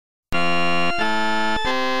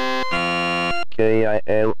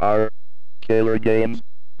KILR Games.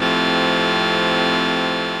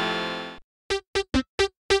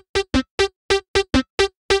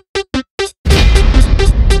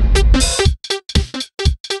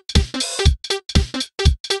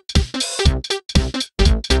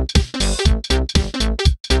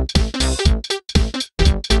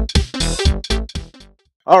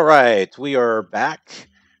 All right, we are back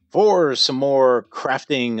for some more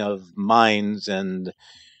crafting of mines and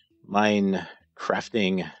mine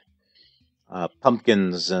crafting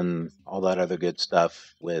pumpkins and all that other good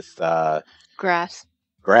stuff with grass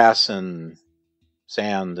and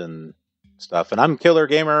sand and stuff. And I'm KILR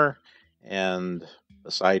Gamer, and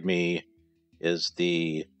beside me is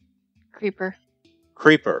the creeper,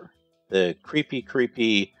 the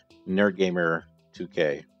creepy NerdGamer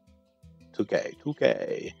 2K.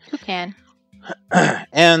 Toucan.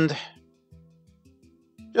 And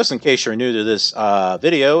just in case you're new to this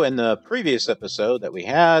video, in the previous episode that we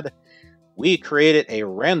had, we created a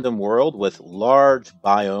random world with large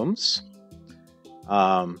biomes.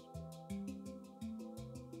 I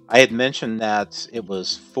had mentioned that it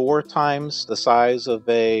was 4 times the size of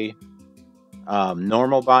a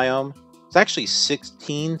normal biome. It's actually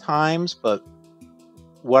 16 times, but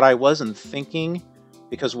what I wasn't thinking,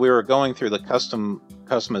 because we were going through the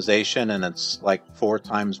customization and it's like 4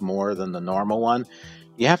 times more than the normal one,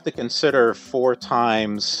 you have to consider 4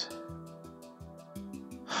 times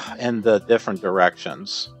in the different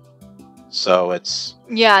directions. So it's...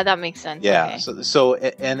 Yeah, that makes sense. Yeah, okay. so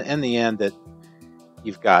in the end,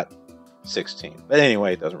 you've got 16. But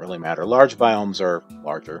anyway, it doesn't really matter. Large biomes are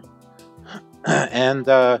larger. And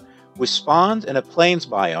we spawned in a plains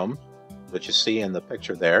biome, which you see in the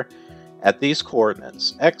picture there, at these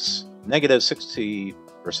coordinates: x negative 60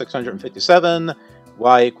 or 657,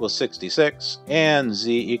 y equals 66, and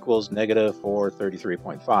z equals negative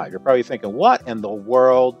 433.5. You're probably thinking, what in the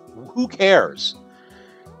world? Who cares?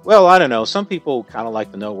 Well, I don't know. Some people kind of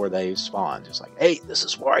like to know where they spawned. It's like, hey, this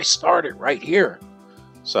is where I started, right here.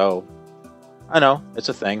 So, I know, it's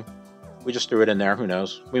a thing. We just threw it in there. Who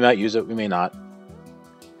knows? We might use it. We may not.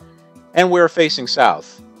 And we're facing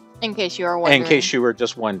south. In case you are wondering. In case you were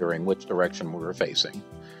just wondering which direction we were facing.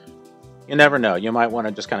 You never know. You might want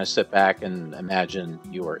to just kind of sit back and imagine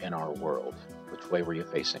you were in our world. Which way were you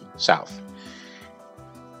facing? South.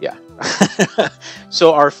 Yeah.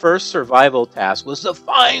 So our first survival task was to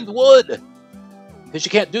find wood. Because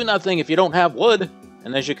you can't do nothing if you don't have wood.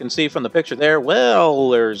 And as you can see from the picture there,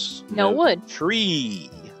 well, there's no wood.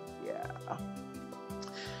 Tree. Yeah.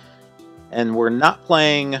 And we're not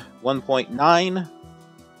playing 1.9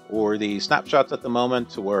 or the snapshots at the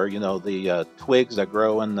moment, where, you know, the twigs that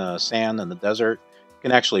grow in the sand and the desert, you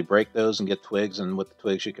can actually break those and get twigs, and with the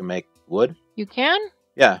twigs you can make wood. You can?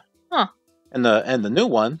 Yeah. Huh. And the new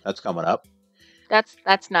one that's coming up. That's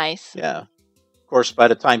nice. Yeah. Of course, by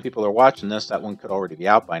the time people are watching this, that one could already be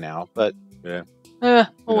out by now. But yeah. Oh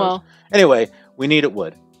well. Anyway, we needed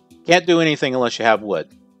wood. Can't do anything unless you have wood.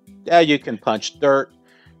 Yeah, you can punch dirt.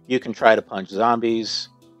 You can try to punch zombies.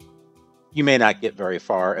 You may not get very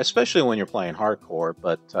far, especially when you're playing hardcore,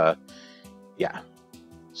 but yeah.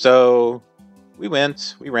 So we ran,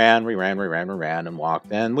 and walked,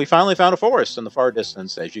 and we finally found a forest in the far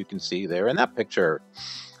distance, as you can see there in that picture.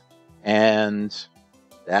 And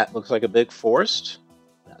that looks like a big forest.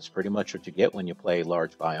 That's pretty much what you get when you play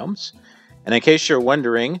large biomes. And in case you're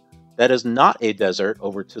wondering, that is not a desert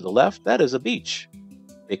over to the left, that is a beach.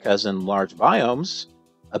 Because in large biomes,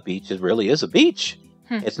 a beach really is a beach.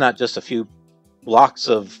 It's not just a few blocks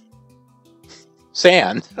of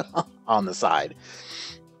sand on the side.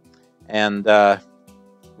 And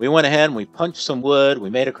we went ahead and we punched some wood. We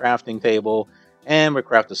made a crafting table. And we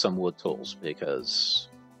crafted some wood tools. Because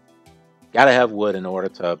you got to have wood in order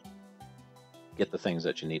to get the things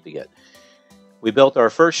that you need to get. We built our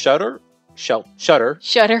first shutter.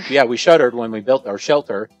 Yeah, we shuddered when we built our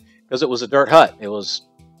shelter. Because it was a dirt hut. It was...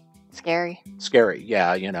 Scary.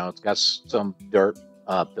 Yeah, you know, it's got some dirt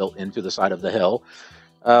built into the side of the hill.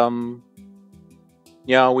 You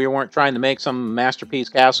know, we weren't trying to make some masterpiece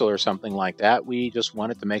castle or something like that. We just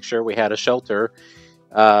wanted to make sure we had a shelter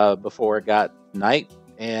before it got night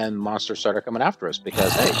and monsters started coming after us.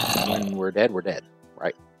 Because, hey, when we're dead,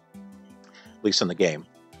 right? At least in the game.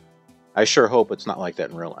 I sure hope it's not like that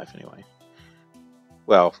in real life anyway.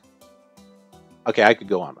 Well, okay, I could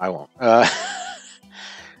go on. I won't.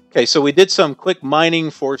 Okay, so we did some quick mining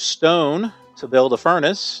for stone to build a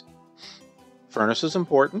furnace. Furnace is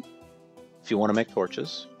important if you want to make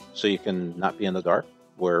torches, so you can not be in the dark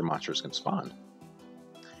where monsters can spawn.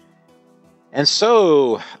 And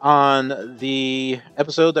so, on the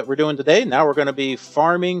episode that we're doing today, now we're going to be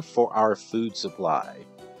farming for our food supply.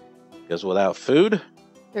 Because without food,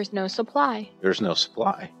 There's no supply. there's no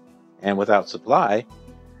supply. And without supply,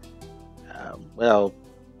 well,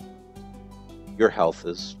 your health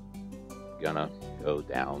is going to go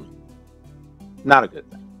down. Not a good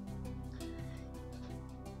thing.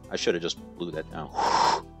 I should have just blew that down.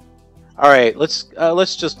 All right, let's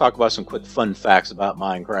just talk about some quick fun facts about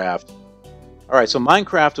Minecraft. All right, so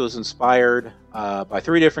Minecraft was inspired by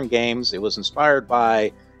 3 different games. It was inspired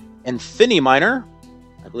by Infiniminer.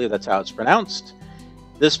 I believe that's how it's pronounced.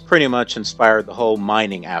 This pretty much inspired the whole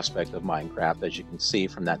mining aspect of Minecraft, as you can see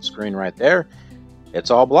from that screen right there.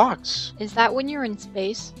 It's all blocks. Is that when you're in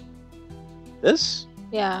space? This?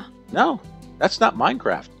 Yeah. No, that's not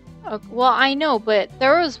Minecraft. Okay, well, I know, but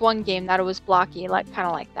there was one game that it was blocky, like kind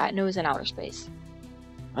of like that, and it was in outer space,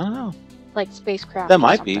 I don't know. like spacecraft. That or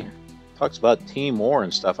might be. something. Talks about Team War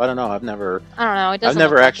and stuff. I don't know. I've never I don't know. It doesn't. I've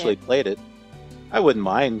never look like actually it. played it. I wouldn't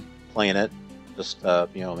mind playing it, just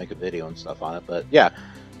make a video and stuff on it. But yeah,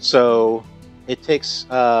 so it takes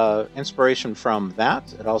inspiration from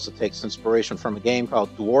that. It also takes inspiration from a game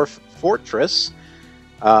called Dwarf Fortress,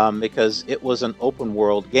 because it was an open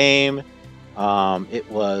world game.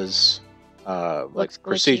 It was like Looks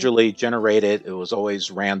glitchy. procedurally generated. It was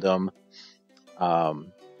always random.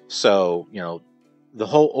 So the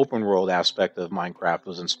whole open world aspect of Minecraft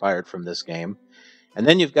was inspired from this game. And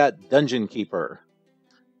then you've got Dungeon Keeper.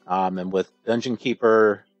 And with Dungeon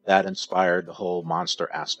Keeper, that inspired the whole monster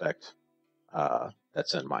aspect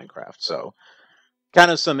that's in Minecraft. So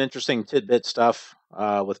kind of some interesting tidbit stuff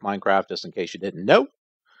with Minecraft, just in case you didn't know.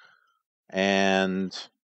 And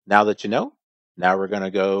now that you know, now we're going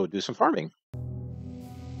to go do some farming.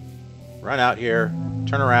 Run out here,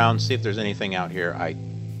 turn around, see if there's anything out here. I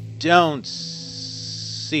don't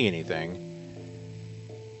see anything.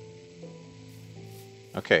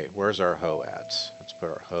 Okay, where's our hoe at? Let's put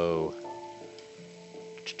our hoe.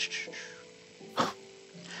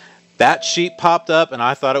 That sheep popped up and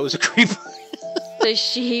I thought it was a creeper. The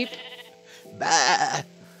sheep. Bah,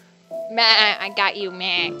 Meh, I got you,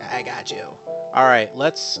 meh. I got you. All right,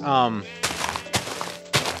 let's go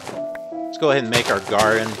ahead and make our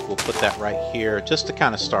garden. We'll put that right here just to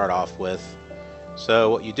kind of start off with. So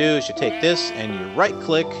what you do is you take this and you right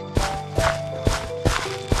click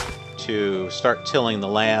to start tilling the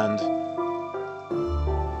land.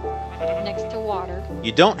 Next to water.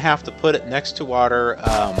 You don't have to put it next to water,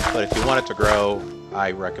 but if you want it to grow,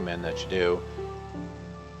 I recommend that you do.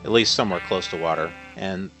 At least somewhere close to water.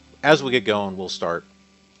 And as we get going, we'll start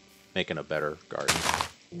making a better garden.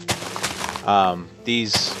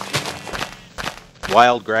 These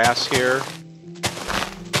wild grass here,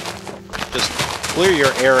 just clear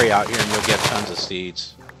your area out here and you'll get tons of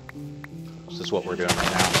seeds. This is what we're doing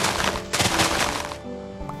right now.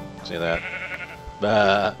 See that?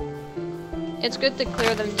 It's good to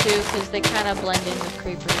clear them too, because they kind of blend in with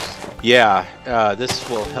creepers. Yeah, this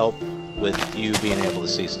will help with you being able to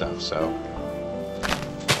see stuff, so.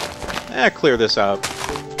 Clear this out a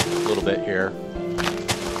little bit here.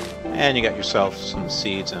 And you got yourself some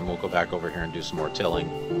seeds, and we'll go back over here and do some more tilling.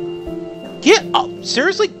 Get up!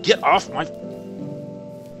 Seriously? Get off my...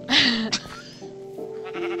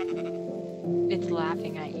 It's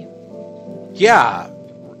laughing at you. Yeah,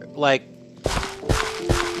 like...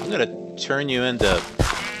 I'm gonna turn you into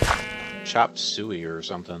chop suey or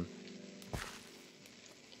something.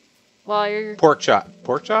 Well, your Pork chop.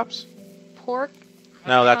 Pork chops? pork.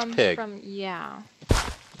 No, that's comes pig. Yeah.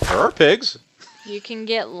 There are pigs. You can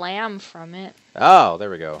get lamb from it. Oh, there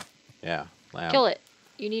we go. Yeah, lamb. Kill it.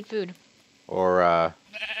 You need food. Or,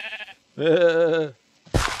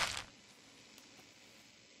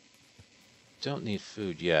 don't need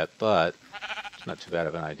food yet, but it's not too bad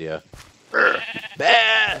of an idea.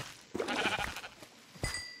 Bah!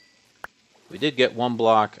 We did get 1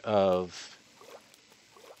 block of...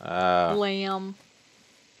 Lamb.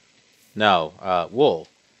 No, wool.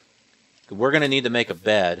 We're going to need to make a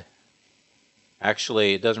bed.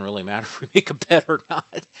 Actually, it doesn't really matter if we make a bed or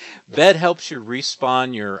not. Bed helps you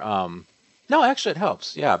respawn your... No, actually it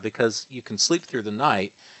helps, yeah, because you can sleep through the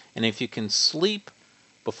night, and if you can sleep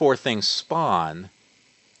before things spawn,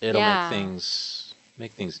 it'll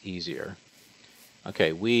make things easier.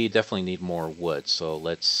 Okay, we definitely need more wood, so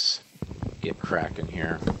let's get cracking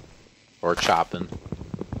here. Or chopping.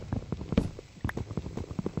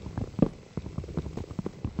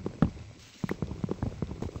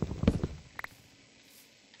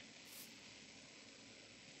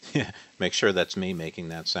 Make sure that's me making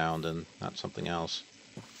that sound and not something else.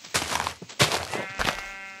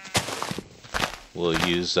 we'll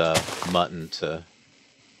use mutton to...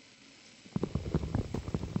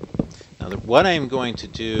 Now, what I'm going to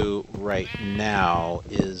do right now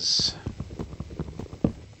is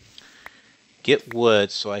get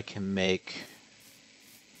wood so I can make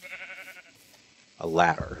a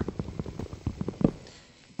ladder.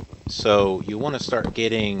 So you want to start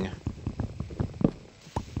getting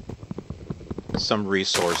some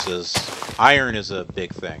resources. Iron is a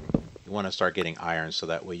big thing. You want to start getting iron so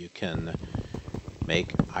that way you can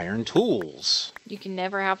make iron tools. You can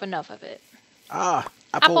never have enough of it. Ah,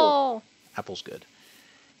 apple! Apple's good.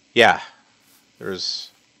 Yeah,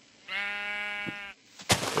 there's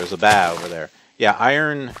a bat over there. Yeah,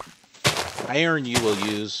 iron you will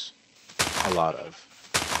use a lot of.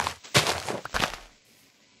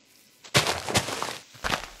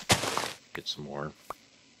 Get some more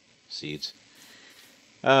seeds.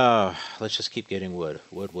 Let's just keep getting wood.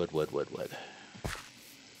 Wood.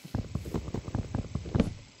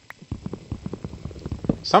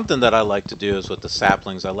 Something that I like to do is with the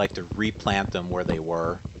saplings, I like to replant them where they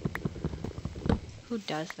were. Who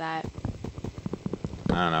does that?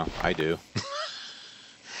 I don't know. I do.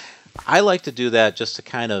 I like to do that just to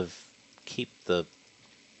kind of keep the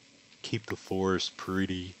forest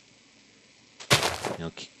pretty. You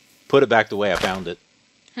know, put it back the way I found it.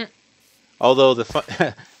 Although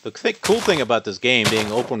the cool thing about this game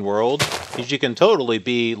being open world is you can totally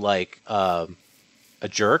be like a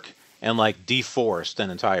jerk and like deforest an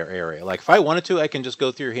entire area. Like if I wanted to, I can just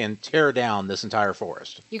go through here and tear down this entire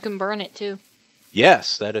forest. You can burn it too.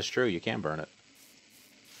 Yes, that is true. You can burn it.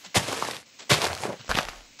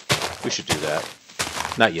 We should do that.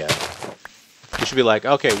 Not yet. We should be like,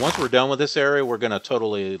 okay, once we're done with this area, we're gonna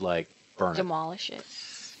totally like burn Demolish it.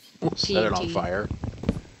 We'll set it on fire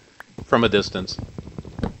from a distance.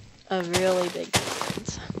 A really big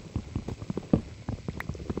distance.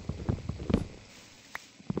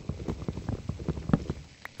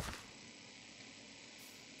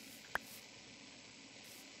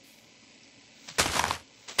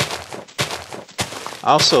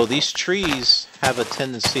 Also, these trees have a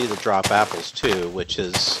tendency to drop apples too, which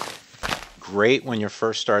is great when you're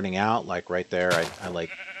first starting out. Like right there, I like...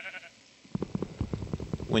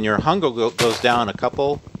 When your hunger goes down a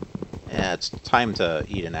couple, yeah, it's time to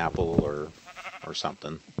eat an apple or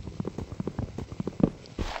something.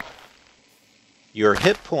 Your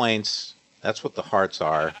hit points, that's what the hearts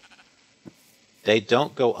are. They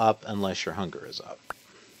don't go up unless your hunger is up.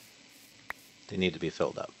 They need to be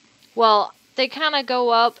filled up. Well, they kind of go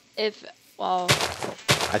up if, well...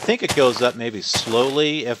 I think it goes up maybe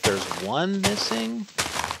slowly if there's one missing.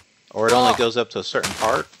 Or it only goes up to a certain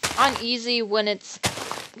part. On easy, when it's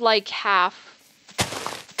like half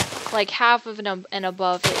of and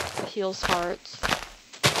above, it heals hearts.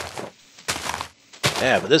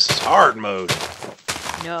 Yeah, but this is hard mode.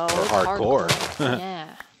 No, or it's hardcore.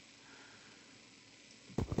 Yeah.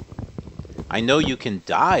 I know you can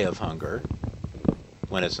die of hunger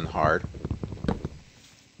when it's in hard.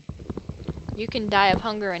 You can die of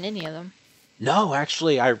hunger in any of them. No,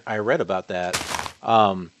 actually, I read about that.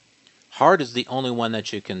 Hard is the only one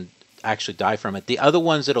that you can actually die from it. The other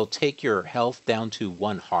ones, it'll take your health down to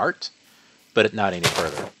 1 heart, but not any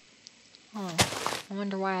further. Oh, I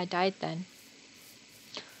wonder why I died then.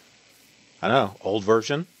 I don't know. Old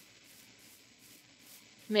version?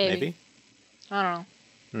 Maybe. I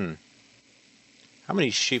don't know. How many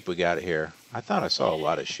sheep we got here? I thought I saw a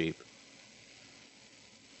lot of sheep.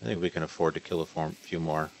 I think we can afford to kill a few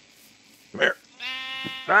more. Come here.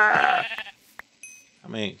 Ah! I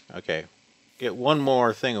mean, okay. Get one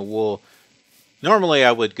more thing of wool. Normally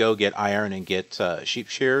I would go get iron and get sheep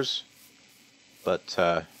shears. But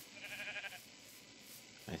I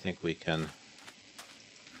think we can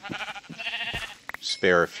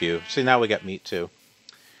spare a few. See, now we got meat too.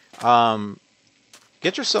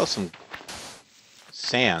 Get yourself some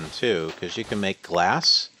sand too, because you can make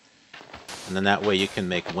glass. And then that way you can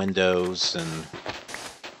make windows, and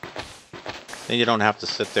then you don't have to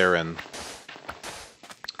sit there and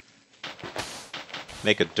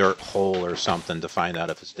make a dirt hole or something to find out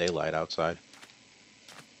if it's daylight outside.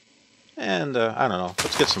 And I don't know,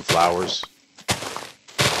 let's get some flowers.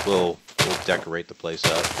 We'll decorate the place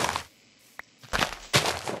up.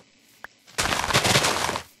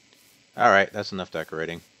 Alright, that's enough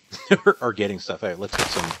decorating. Or getting stuff. Hey, let's get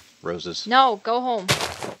some roses. No, go home.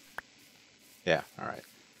 Yeah, alright.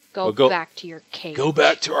 Go back to your cave. Go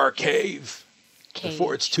back to our cave.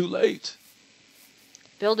 Before it's too late.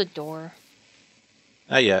 Build a door.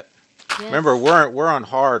 Not yet. Yes. Remember, we're on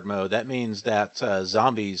hard mode. That means that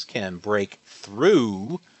zombies can break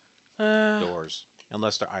through doors.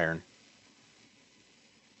 Unless they're iron.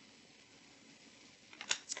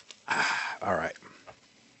 All right.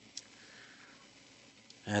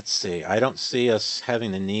 Let's see. I don't see us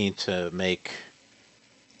having the need to make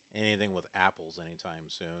anything with apples anytime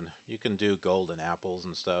soon. You can do golden apples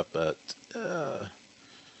and stuff, but I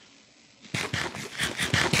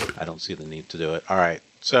don't see the need to do it. All right.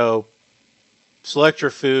 So select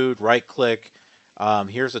your food, right-click.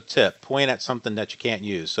 Here's a tip. Point at something that you can't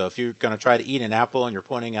use. So if you're going to try to eat an apple and you're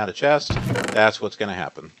pointing at a chest, that's what's going to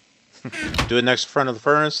happen. Do it next to the front of the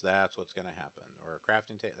furnace, that's what's going to happen. Or a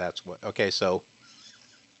crafting table, that's what. Okay, so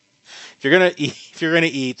if you're gonna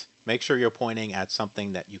eat, make sure you're pointing at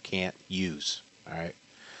something that you can't use. All right.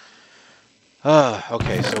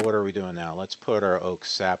 Okay, so what are we doing now? Let's put our oak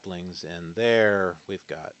saplings in there. We've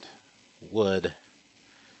got wood.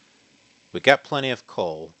 We've got plenty of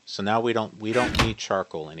coal, so now we don't need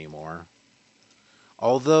charcoal anymore.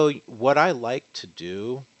 Although what I like to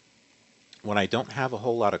do when I don't have a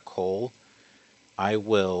whole lot of coal, I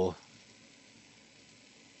will.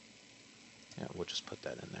 Yeah, we'll just put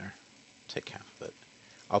that in there. Take half of it.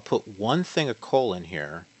 I'll put one thing of coal in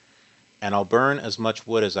here, and I'll burn as much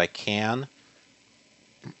wood as I can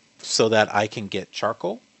so that I can get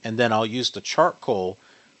charcoal, and then I'll use the charcoal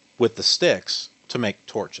with the sticks to make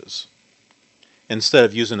torches instead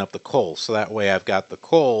of using up the coal. So that way I've got the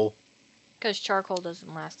coal. Because charcoal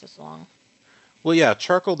doesn't last as long. Well, yeah,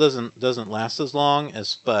 charcoal doesn't last as long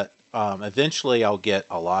as, but eventually I'll get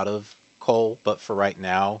a lot of coal. But for right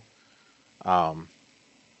now,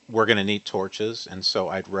 we're going to need torches, and so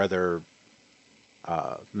I'd rather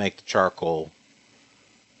make the charcoal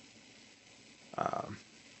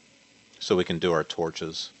so we can do our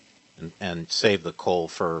torches and save the coal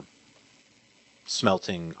for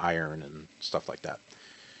smelting iron and stuff like that.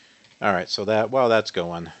 All right, so that while that's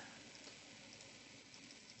going,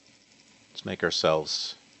 let's make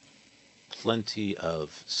ourselves plenty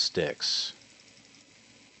of sticks.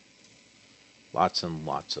 Lots and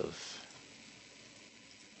lots of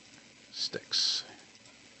sticks.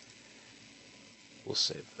 We'll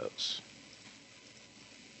save those.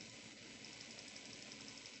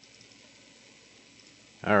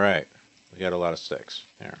 All right, we got a lot of sticks.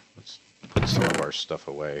 Here, let's put some of our stuff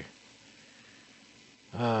away.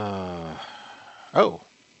 Oh,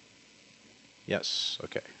 yes,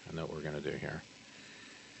 okay, I know what we're going to do here.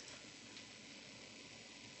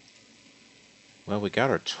 Well, we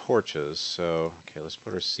got our torches, so, okay, let's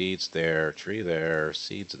put our seeds there, tree there,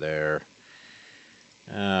 seeds there.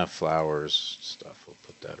 Flowers, stuff, we'll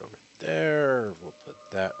put that over there. We'll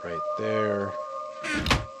put that right there.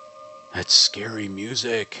 That's scary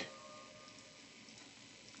music.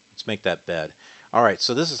 Let's make that bed. All right,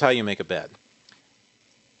 so this is how you make a bed.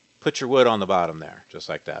 Put your wood on the bottom there, just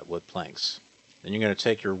like that, wood planks. Then you're going to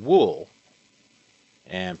take your wool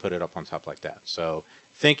and put it up on top like that. So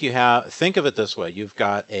think of it this way. You've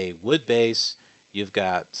got a wood base, you've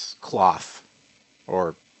got cloth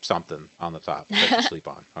or something on the top that you sleep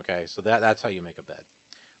on. Okay, so that's how you make a bed.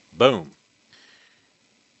 Boom.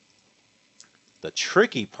 The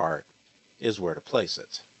tricky part is where to place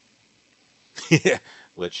it.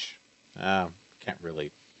 Which can't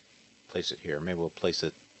really place it here. Maybe we'll place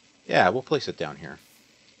it. Yeah, we'll place it down here.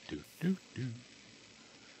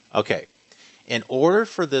 Okay. In order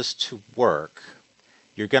for this to work,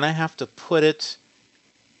 you're going to have to put it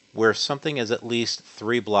where something is at least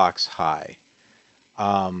 3 blocks high.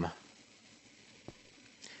 Well,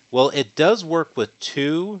 it does work with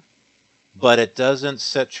 2, but it doesn't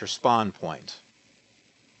set your spawn point.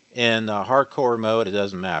 In hardcore mode, it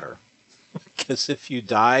doesn't matter. Because if you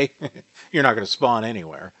die, you're not going to spawn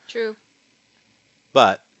anywhere. True.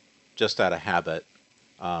 But, just out of habit,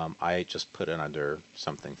 I just put it under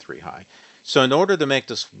something 3 high. So in order to make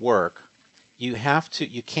this work, you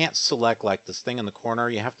can't select like this thing in the corner.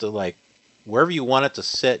 You have to like, wherever you want it to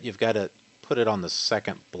sit, you've got to put it on the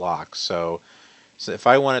second block. So if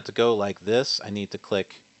I want it to go like this, I need to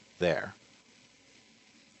click there.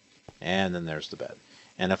 And then there's the bed.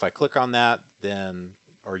 And if I click on that,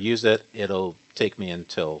 or use it, it'll take me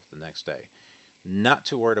until the next day. Not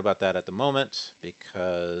too worried about that at the moment,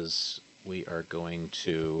 because we are going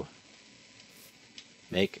to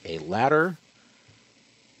make a ladder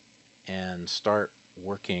and start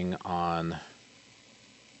working on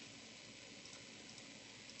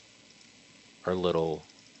our little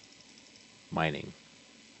mining.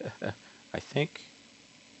 I think.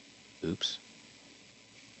 Oops.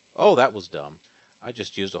 Oh, that was dumb. I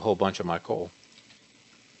just used a whole bunch of my coal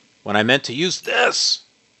when I meant to use this.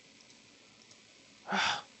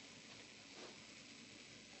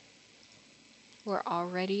 We're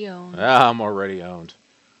already owned. I'm already owned.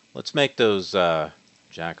 Let's make those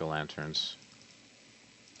jack-o'-lanterns.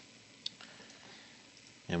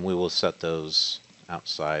 And we will set those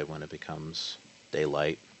outside when it becomes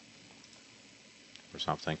daylight or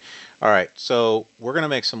something. All right, so we're going to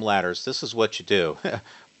make some ladders. This is what you do.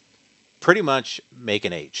 Pretty much make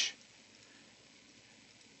an H.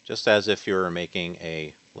 Just as if you were making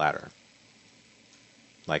a ladder.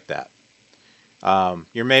 Like that.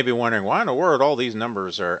 You're maybe wondering, why in the world all these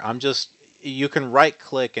numbers are... You can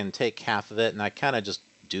right-click and take half of it, and I kind of just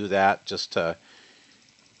do that just to...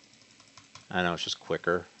 I know, it's just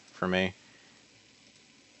quicker for me.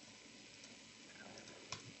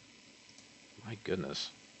 My goodness.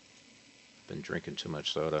 Been drinking too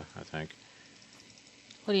much soda, I think.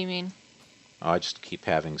 What do you mean? Oh, I just keep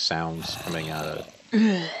having sounds coming out of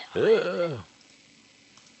it.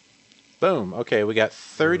 Boom. Okay, we got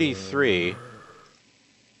 33.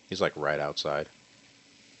 He's like right outside.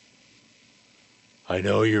 I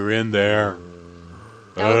know you're in there.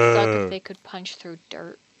 That would suck if they could punch through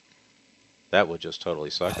dirt. That would just totally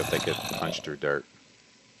suck if they could punch through dirt.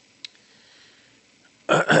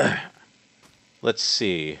 Let's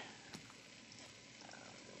see.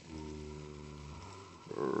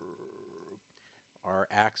 Our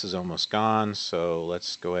axe is almost gone, so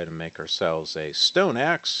let's go ahead and make ourselves a stone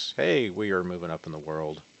axe. Hey, we are moving up in the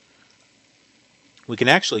world. We can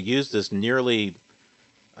actually use this nearly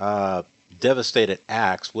devastated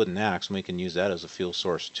axe, wooden axe, and we can use that as a fuel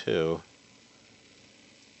source too.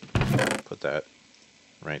 Put that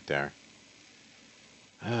right there.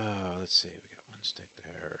 Let's see, we got one stick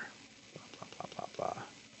there. Blah, blah, blah, blah,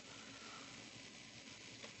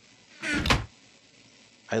 blah.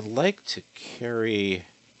 I like to carry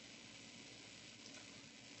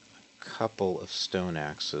a couple of stone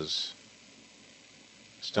axes,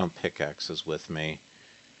 stone pickaxes with me,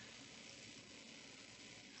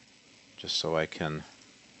 just so I can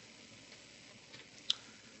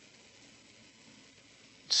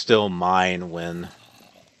still mine when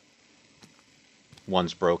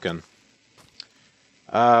one's broken.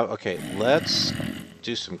 Okay, let's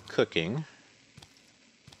do some cooking.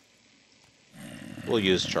 We'll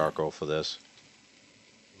use charcoal for this.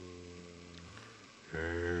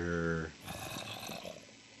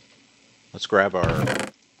 Let's grab our...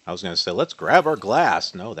 I was going to say, let's grab our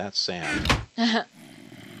glass. No, that's sand.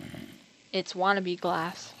 It's wannabe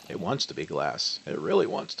glass. It wants to be glass. It really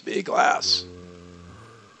wants to be glass.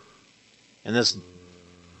 And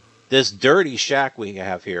this dirty shack we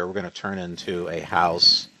have here, we're going to turn into a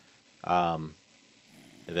house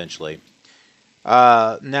eventually.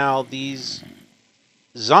 Now, these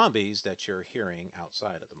zombies that you're hearing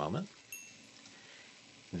outside at the moment,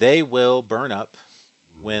 they will burn up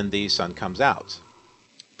when the sun comes out,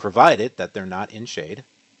 provided that they're not in shade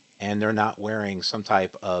and they're not wearing some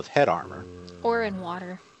type of head armor. Or in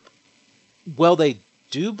water. Well, they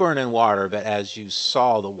do burn in water, but as you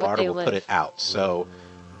saw, the water will put it out. So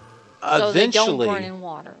eventually, they don't burn in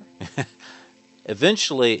water.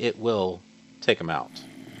 Eventually, it will take them out.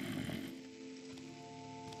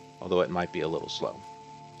 Although it might be a little slow.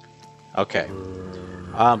 Okay.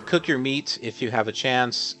 Cook your meat if you have a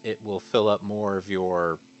chance. It will fill up more of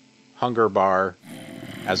your hunger bar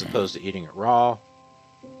as opposed to eating it raw.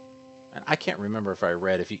 And I can't remember if I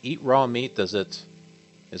read, if you eat raw meat, is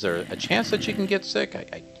there a chance that you can get sick?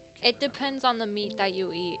 It depends on the meat that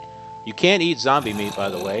you eat. You can't eat zombie meat, by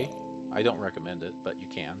the way. I don't recommend it, but you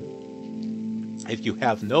can. If you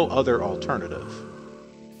have no other alternative.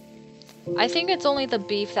 I think it's only the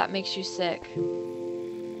beef that makes you sick.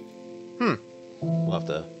 We'll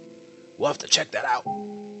have to check that out.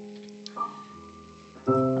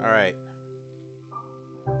 Alright.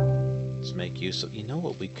 Let's make use of... You know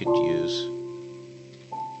what we could use?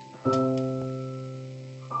 I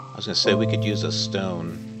was going to say we could use a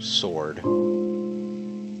stone sword.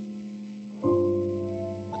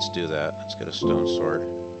 Let's do that. Let's get a stone sword.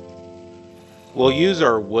 We'll use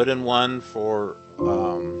our wooden one for...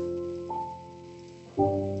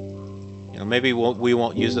 maybe we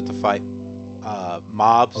won't use it to fight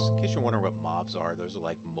mobs. In case you're wondering what mobs are, those are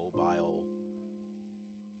like mobile...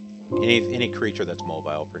 Any creature that's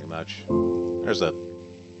mobile, pretty much. There's a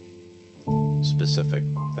specific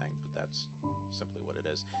thing, but that's simply what it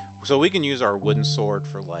is. So we can use our wooden sword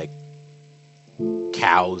for like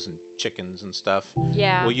cows and chickens and stuff.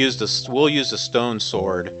 Yeah. We'll use the stone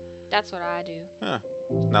sword. That's what I do. Huh.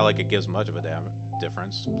 Not like it gives much of a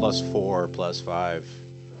difference. +4,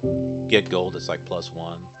 +5. Get gold, it's like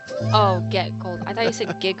 +1. Oh, get gold. I thought you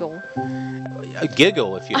said giggle. A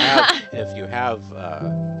giggle if you have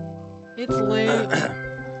It's late.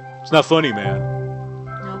 It's not funny, man.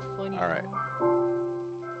 Not funny. All right.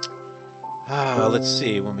 Let's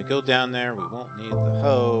see. When we go down there, we won't need the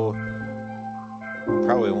hoe.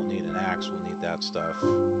 Probably won't need an axe, we'll need that stuff.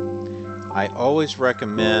 I always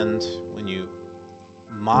recommend when you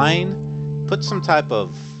mine, put some type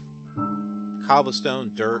of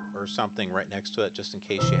cobblestone, dirt, or something right next to it just in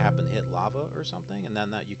case you happen to hit lava or something, and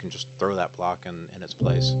then that you can just throw that block in its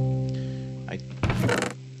place. I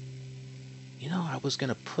was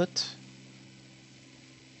gonna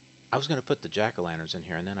put the jack-o'-lanterns in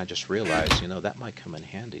here, and then I just realized, that might come in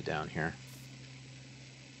handy down here.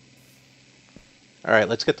 Alright,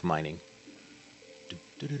 let's get to mining.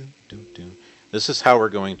 This is how we're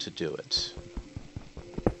going to do it.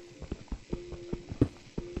 I'm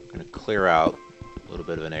going to clear out a little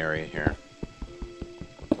bit of an area here.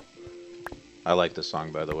 I like this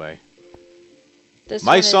song, by the way.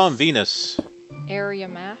 My Song Venus. Area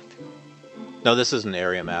math? No, this isn't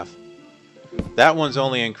area math. That one's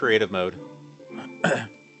only in creative mode.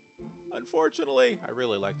 Unfortunately, I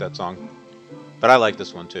really like that song. But I like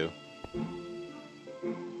this one too.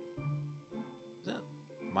 Is that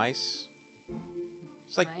mice?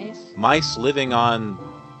 It's like mice living on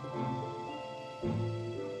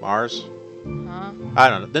Mars? Huh? I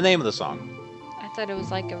don't know. The name of the song. I thought it was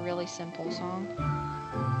like a really simple song.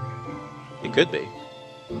 It could be.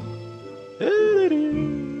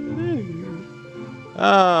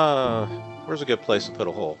 Where's a good place to put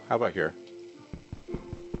a hole? How about here?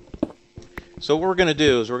 So what we're going to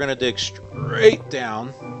do is we're going to dig straight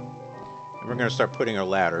down. And we're going to start putting our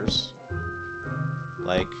ladders.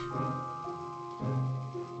 Like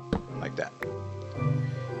that.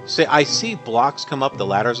 See, I see blocks come up the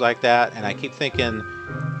ladders like that, and I keep thinking,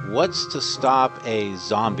 what's to stop a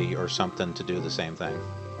zombie or something to do the same thing?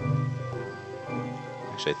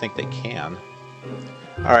 Actually, I think they can.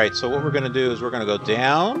 Alright, so what we're going to do is we're going to go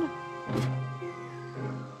down.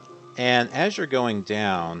 And as you're going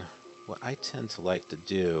down, what I tend to like to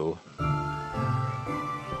do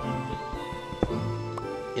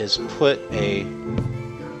is put a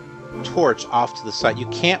torch off to the side. You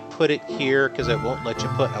can't put it here because it won't let you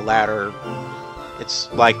put a ladder.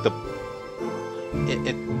 It's like it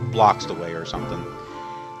blocks the way or something.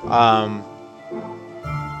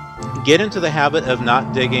 Get into the habit of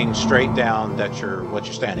not digging straight down what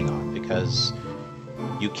you're standing on, because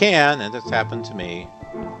you can, and it's happened to me,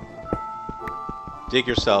 dig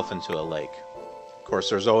yourself into a lake. Of course,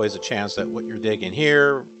 there's always a chance that what you're digging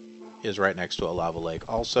here is right next to a lava lake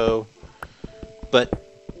also. But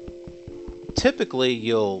typically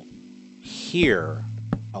you'll hear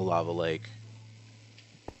a lava lake,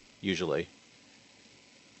 usually.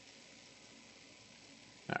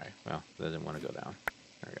 Alright, well, I didn't want to go down.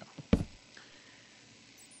 There we go.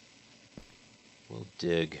 We'll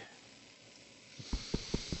dig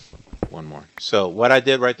one more. So what I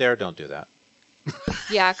did right there, don't do that.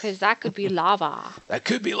 Yeah, because that could be lava. That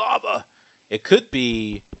could be lava. It could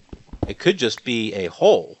just be a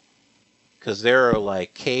hole. Because there are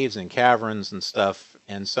like caves and caverns and stuff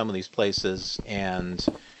in some of these places, and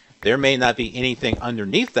there may not be anything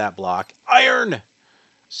underneath that block. Iron!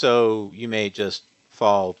 So you may just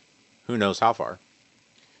fall who knows how far.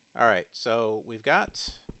 Alright, so we've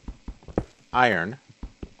got iron.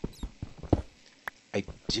 I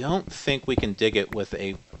don't think we can dig it with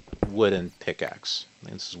a wooden pickaxe.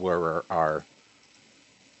 This is where our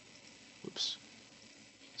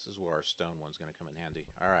stone one's going to come in handy.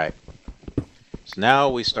 Alright. So now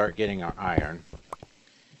we start getting our iron.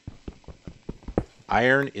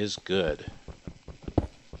 Iron is good.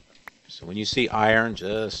 So when you see iron,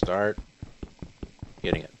 just start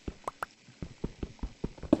getting it.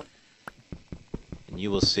 And you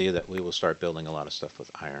will see that we will start building a lot of stuff with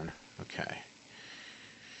iron. Okay.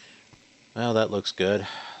 Well, that looks good.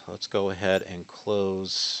 Let's go ahead and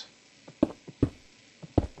close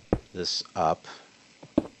this up.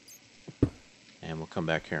 And we'll come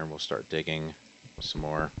back here and we'll start digging some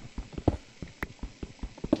more.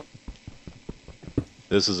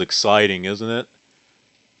 This is exciting, isn't it?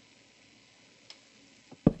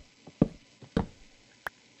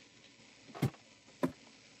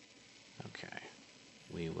 Okay.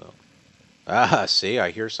 We will. Ah, see,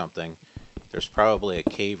 I hear something. There's probably a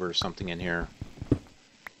cave or something in here.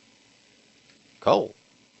 Coal.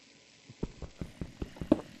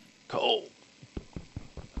 Coal.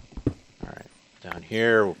 Alright. Down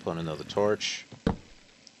here, we'll put another torch.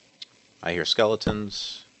 I hear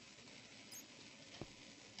skeletons.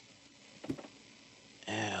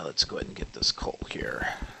 Yeah, let's go ahead and get this coal here.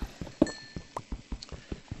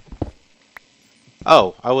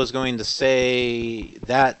 Oh, I was going to say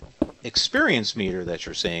that experience meter that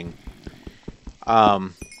you're seeing.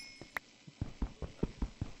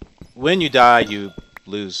 When you die, you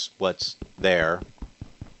lose what's there,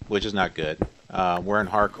 which is not good. We're in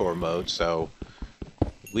hardcore mode, so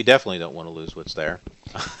we definitely don't want to lose what's there.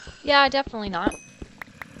 Yeah, definitely not.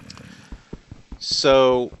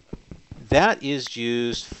 So that is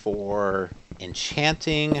used for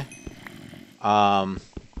enchanting and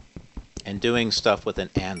doing stuff with an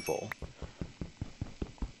anvil.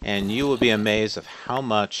 And you will be amazed of how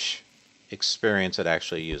much experience it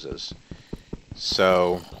actually uses.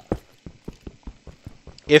 So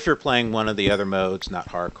if you're playing one of the other modes, not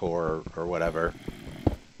hardcore or whatever,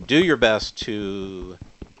 do your best to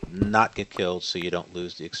not get killed so you don't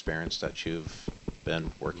lose the experience that you've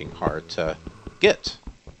been working hard to get.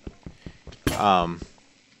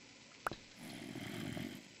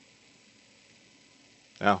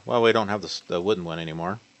 Yeah, well, we don't have the wooden one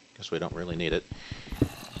anymore. Guess we don't really need it.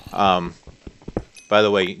 By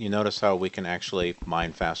the way, you notice how we can actually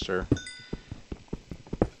mine faster?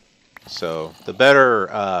 So the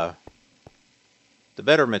better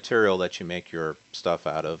material that you make your stuff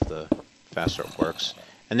out of, the faster it works.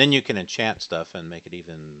 And then you can enchant stuff and make it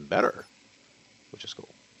even better, which is cool.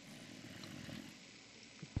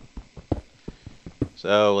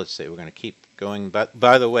 So let's see, we're going to keep going. But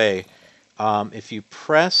by the way, if you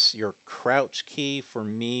press your crouch key, for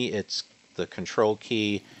me it's the control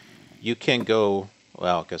key, you can go,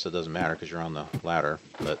 well, I guess it doesn't matter because you're on the ladder,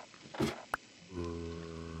 but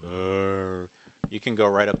you can go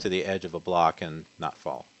right up to the edge of a block and not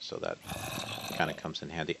fall. So that kind of comes in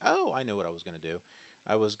handy. Oh, I know what I was going to do.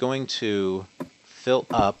 I was going to fill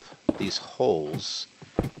up these holes.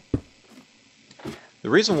 The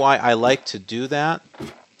reason why I like to do that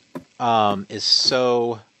is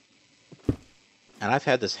so, and I've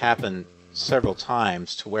had this happen several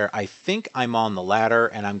times, to where I think I'm on the ladder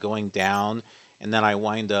and I'm going down, and then I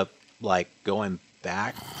wind up like going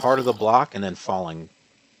back part of the block and then falling.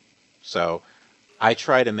 So I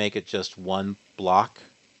try to make it just one block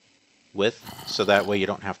width, so that way you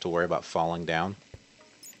don't have to worry about falling down.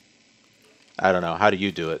 I don't know. How do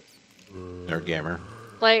you do it, Nerd Gamer?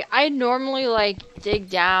 Like, I normally, like, dig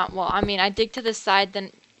down. Well, I mean, I dig to the side,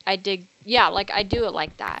 then I dig. Yeah, like, I do it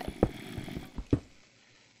like that.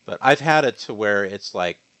 But I've had it to where it's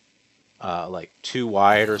like too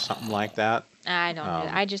wide or something like that. I don't do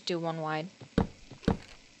it. I just do one wide.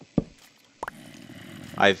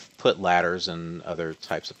 I've put ladders in other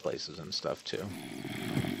types of places and stuff too.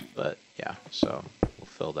 But yeah, so we'll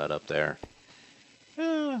fill that up there.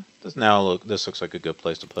 Yeah, this looks like a good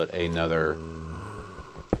place to put another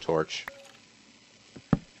torch.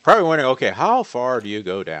 Probably wondering, okay, how far do you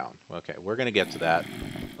go down? Okay, we're gonna get to that.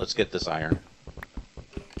 Let's get this iron.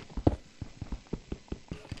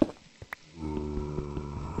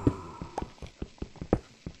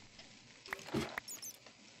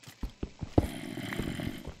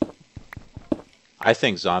 I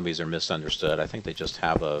think zombies are misunderstood. I think they just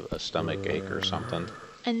have a stomach ache or something.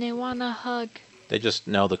 And they want a hug. They just,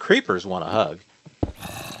 no, the creepers want a hug.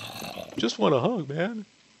 Just want a hug, man.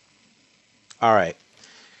 All right.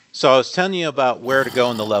 So I was telling you about where to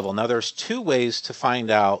go in the level. Now there's two ways to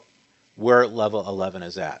find out where level 11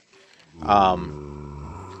 is at.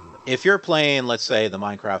 If you're playing, let's say, the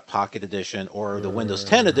Minecraft Pocket Edition or the Windows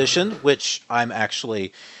 10 Edition, which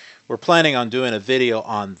we're planning on doing a video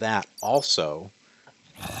on that also,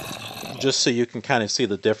 just so you can kind of see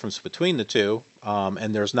the difference between the two.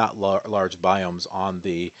 And there's not large biomes on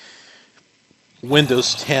the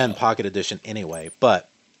Windows 10 Pocket Edition anyway, but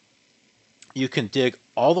you can dig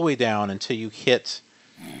all the way down until you hit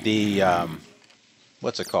the,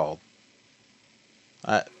 what's it called?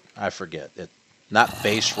 I forget. Not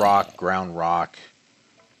base rock, ground rock.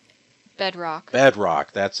 Bedrock.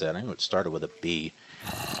 Bedrock, that's it. I know it started with a B.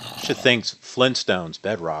 Should think Flintstones,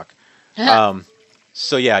 bedrock.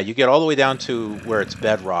 So yeah, you get all the way down to where it's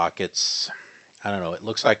bedrock. It's, I don't know, it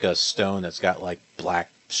looks like a stone that's got like black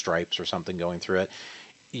stripes or something going through it.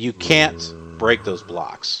 You can't break those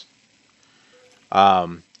blocks.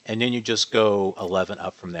 And then you just go 11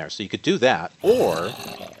 up from there. So you could do that, or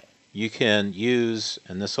you can use,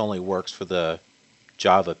 and this only works for the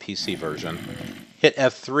Java PC version, hit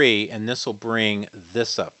F3, and this will bring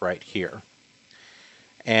this up right here.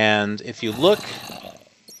 And if you look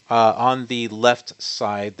on the left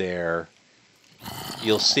side there,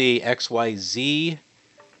 you'll see XYZ.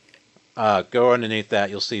 Go underneath that,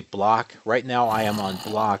 you'll see block. Right now I am on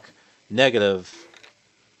block negative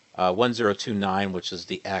 1029, which is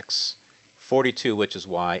the X, 42, which is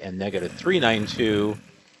Y, and negative 392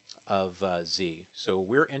 of Z. So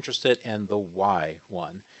we're interested in the Y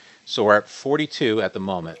one. So we're at 42 at the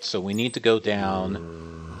moment. So we need to go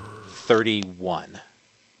down 31.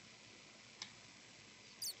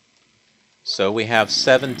 So we have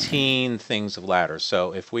 17 things of ladder.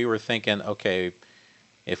 So if we were thinking, okay,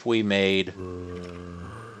 if we made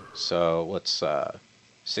So what's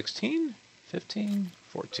 16, 15,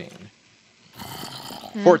 14.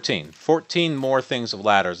 14. 14 more things of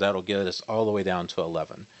ladders. That'll get us all the way down to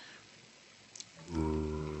 11.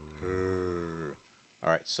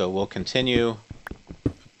 Alright, so we'll continue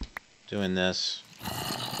doing this.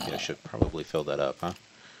 Yeah, I should probably fill that up, huh?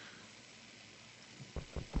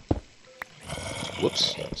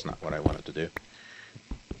 Whoops, that's not what I wanted to do.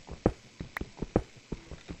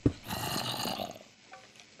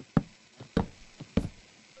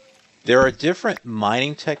 There are different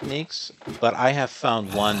mining techniques, but I have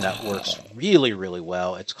found one that works really, really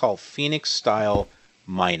well. It's called Phoenix-style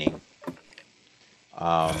mining.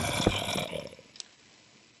 I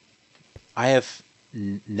have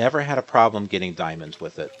never had a problem getting diamonds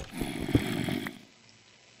with it.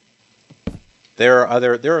 There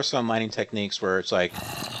are some mining techniques where it's like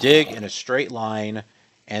dig in a straight line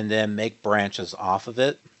and then make branches off of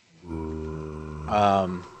it.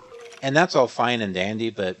 And that's all fine and dandy,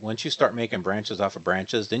 but once you start making branches off of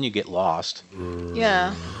branches, then you get lost.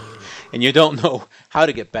 Yeah. And you don't know how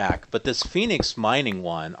to get back. But this Phoenix mining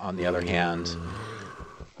one, on the other hand,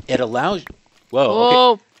 it allows...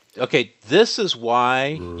 Whoa. Whoa. Okay, this is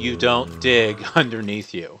why you don't dig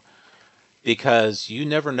underneath you. Because you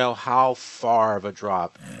never know how far of a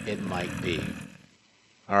drop it might be.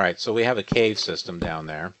 Alright, so we have a cave system down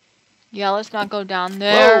there. Yeah, let's not go down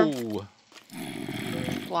there. Whoa!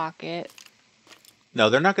 Block it. No,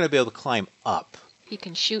 they're not going to be able to climb up. He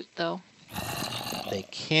can shoot, though. They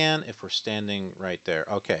can if we're standing right there.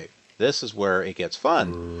 Okay, this is where it gets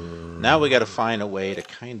fun. Now we got to find a way to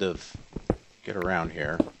kind of get around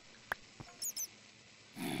here.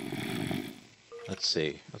 Let's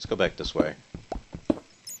see. Let's go back this way.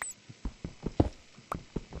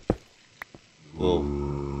 We'll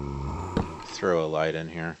throw a light in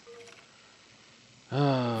here.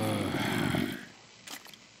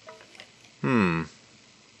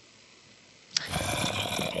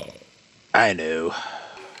 I knew.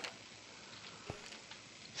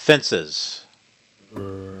 Fences.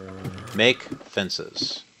 Make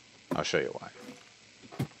fences. I'll show you why.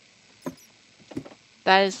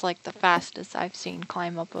 That is like the fastest I've seen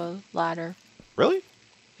climb up a ladder. Really?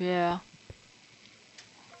 Yeah.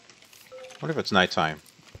 What if it's nighttime?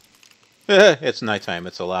 It's nighttime.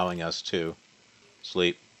 It's allowing us to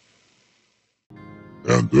sleep.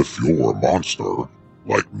 And if you're a monster,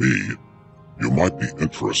 like me, you might be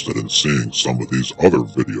interested in seeing some of these other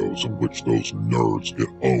videos in which those nerds get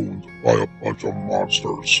owned by a bunch of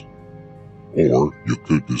monsters. Or you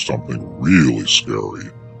could do something really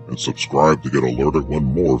scary and subscribe to get alerted when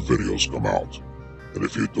more videos come out. And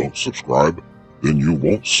if you don't subscribe, then you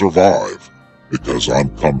won't survive, because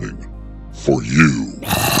I'm coming for you.